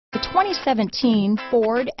2017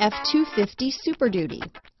 Ford F-250 Super Duty.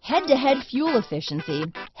 Head-to-head fuel efficiency,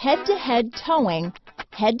 head-to-head towing,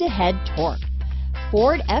 head-to-head torque.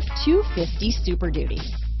 Ford F-250 Super Duty.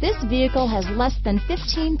 This vehicle has less than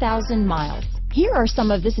 15,000 miles. Here are some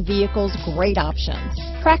of this vehicle's great options: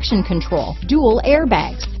 traction control, dual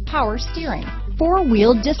airbags, power steering,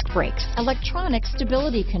 four-wheel disc brakes, electronic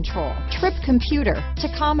stability control, trip computer,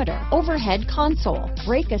 tachometer, overhead console,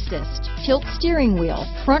 brake assist, tilt steering wheel,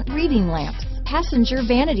 front reading lamps, passenger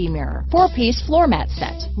vanity mirror, four-piece floor mat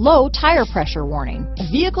set, low tire pressure warning.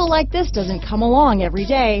 A vehicle like this doesn't come along every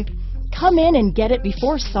day. Come in and get it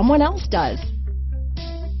before someone else does.